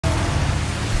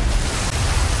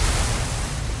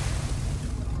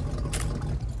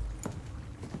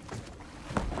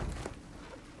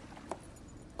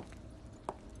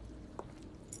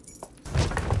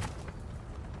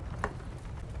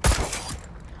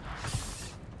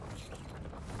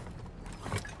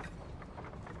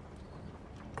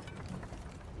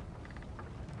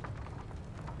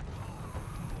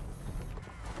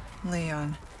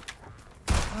Leon,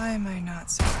 why am I not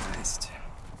surprised?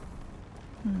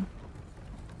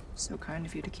 So kind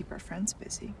of you to keep our friends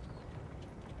busy.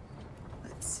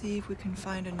 Let's see if we can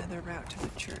find another route to the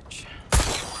church.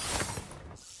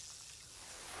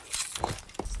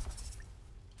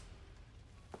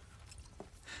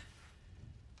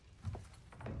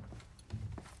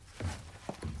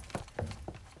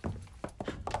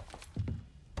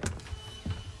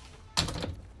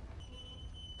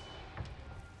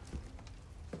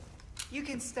 You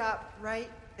can stop right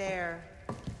there,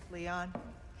 Leon.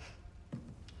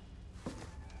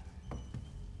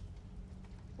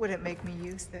 Wouldn't make me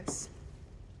use this,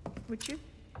 would you?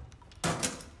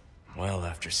 Well,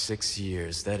 after 6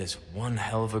 years, that is one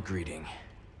hell of a greeting,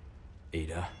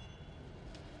 Ada.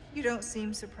 You don't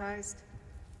seem surprised.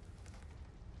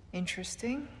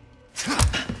 Interesting.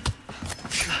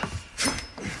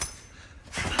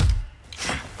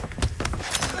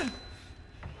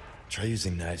 Try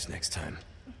using knives next time.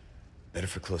 Better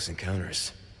for close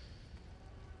encounters.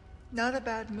 Not a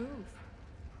bad move.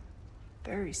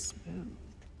 Very smooth.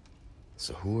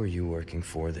 So who are you working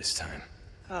for this time?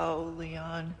 Oh,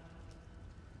 Leon.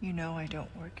 You know I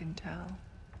don't work in Tal.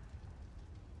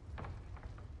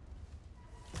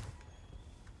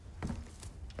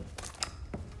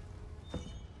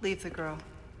 Leave the girl.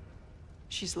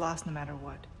 She's lost no matter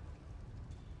what.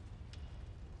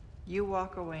 You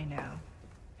walk away now,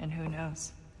 and who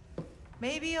knows?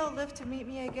 Maybe you'll live to meet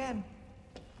me again.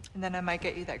 And then I might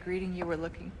get you that greeting you were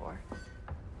looking for.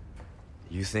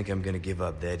 You think I'm gonna give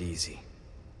up that easy?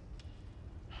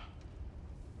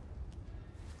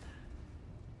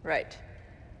 Right.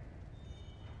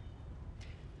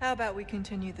 How about we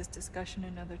continue this discussion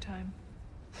another time?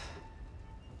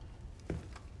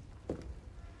 The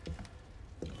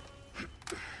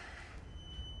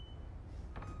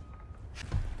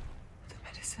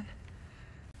medicine.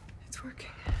 It's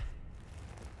working.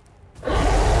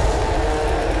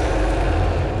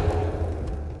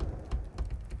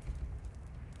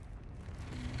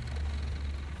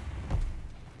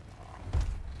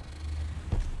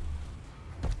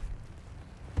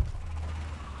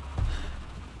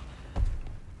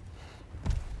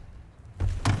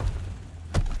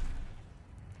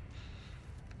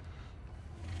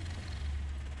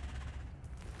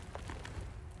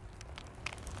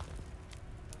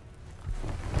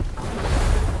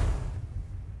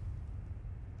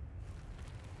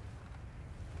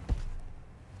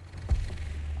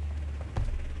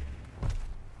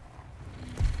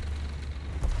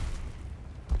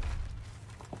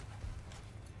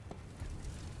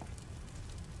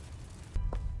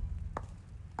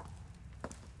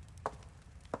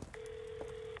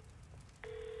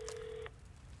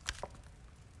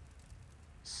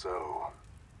 So,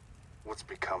 what's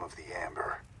become of the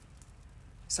Amber?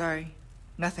 Sorry,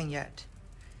 nothing yet.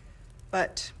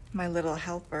 But my little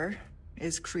helper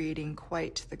is creating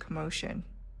quite the commotion.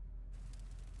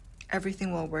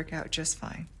 Everything will work out just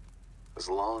fine. As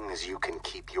long as you can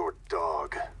keep your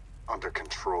dog under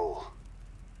control.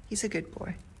 He's a good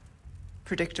boy.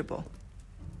 Predictable.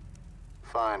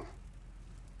 Fine.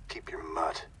 Keep your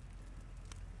mutt.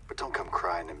 But don't come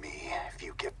crying to me if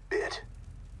you get bit.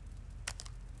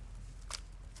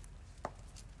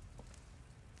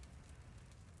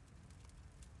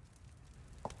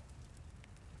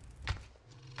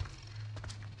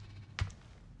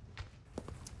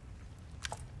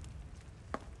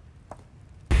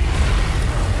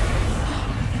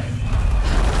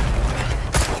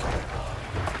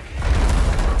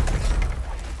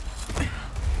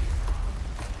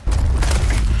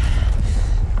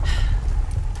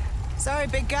 Sorry,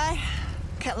 big guy.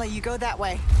 Can't let you go that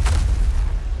way.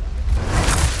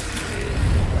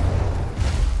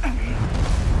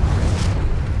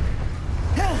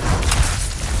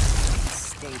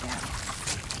 Stay down.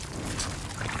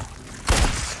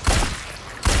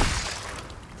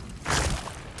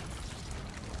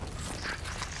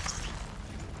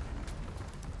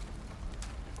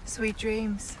 Sweet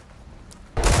dreams.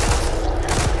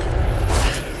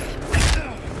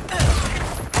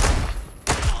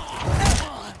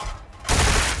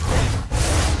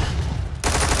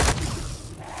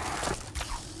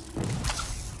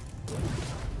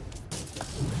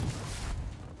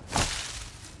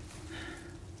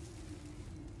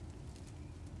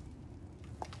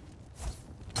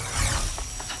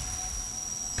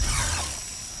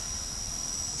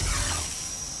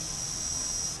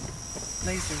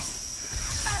 Lasers.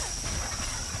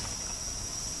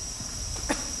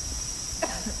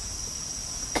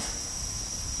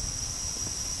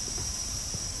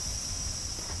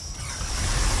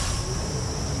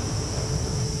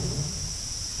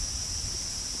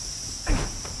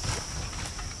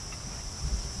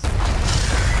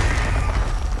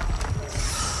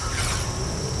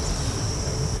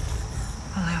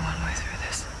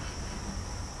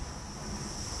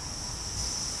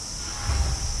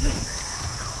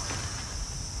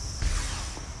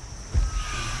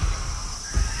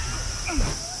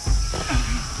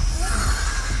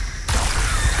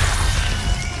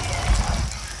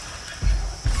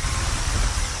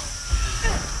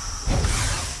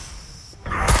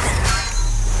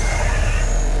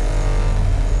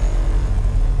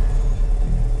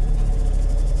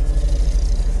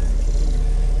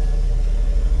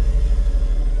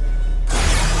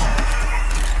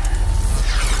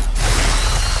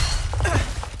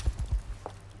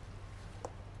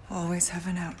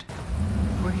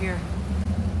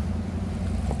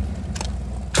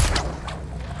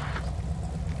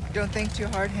 Don't think too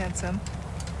hard, handsome.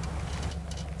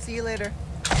 See you later.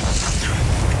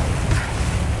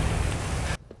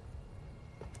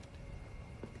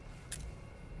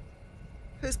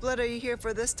 Whose blood are you here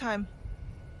for this time?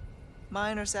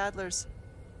 Mine or Sadler's?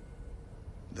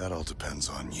 That all depends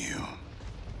on you.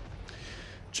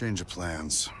 Change of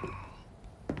plans.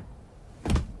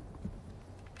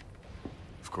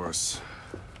 Of course,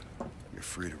 you're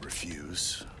free to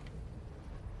refuse.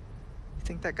 You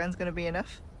think that gun's gonna be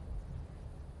enough?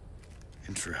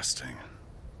 Interesting.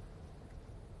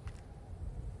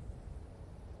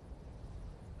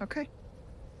 Okay.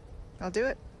 I'll do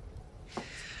it.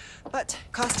 But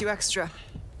cost you extra.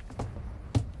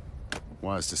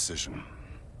 Wise decision.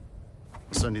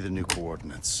 I'll send you the new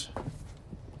coordinates.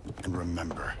 And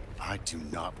remember, I do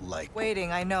not like...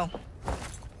 Waiting, I know.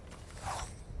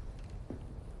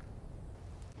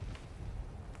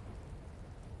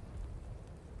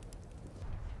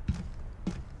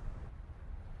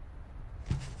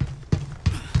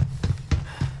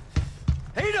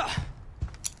 Ada!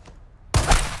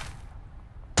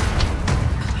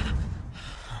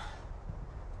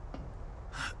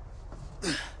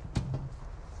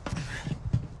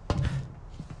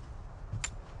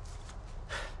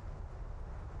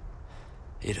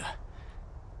 Ada,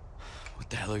 what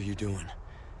the hell are you doing?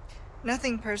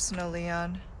 Nothing personal,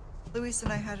 Leon. Luis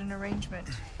and I had an arrangement.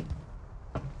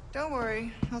 Don't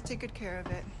worry, I'll take good care of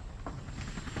it.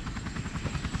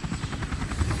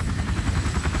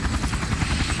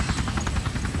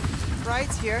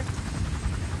 Ride's here.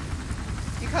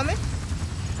 You coming?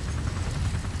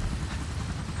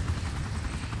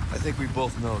 I think we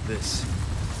both know this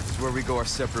is where we go our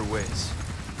separate ways.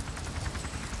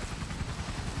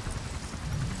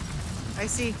 I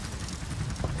see.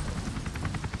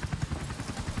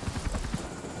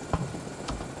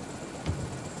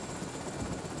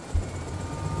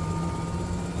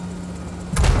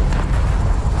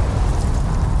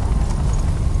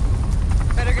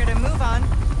 Better get a move on.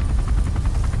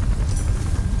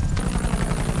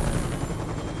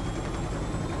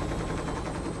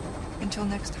 Until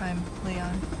next time,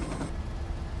 Leon.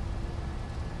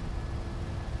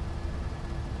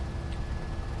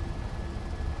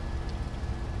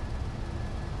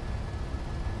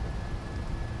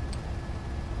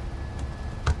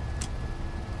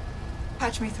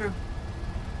 Patch me through.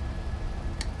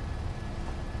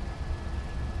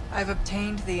 I've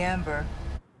obtained the amber.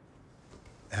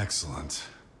 Excellent.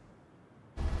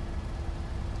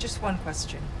 Just one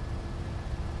question.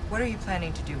 What are you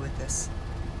planning to do with this?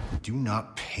 I do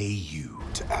not pay you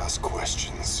to ask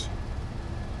questions.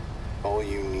 All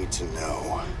you need to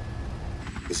know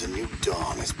is a new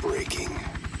dawn is breaking.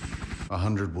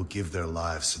 100 will give their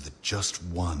lives so that just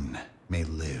one may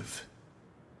live.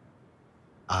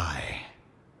 I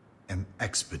am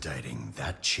expediting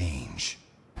that change.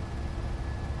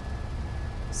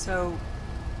 So,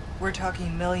 we're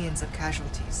talking millions of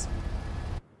casualties.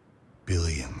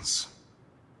 Billions.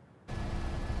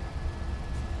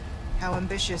 How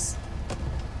ambitious.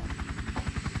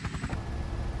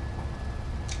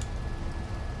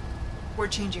 We're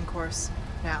changing course,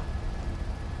 now.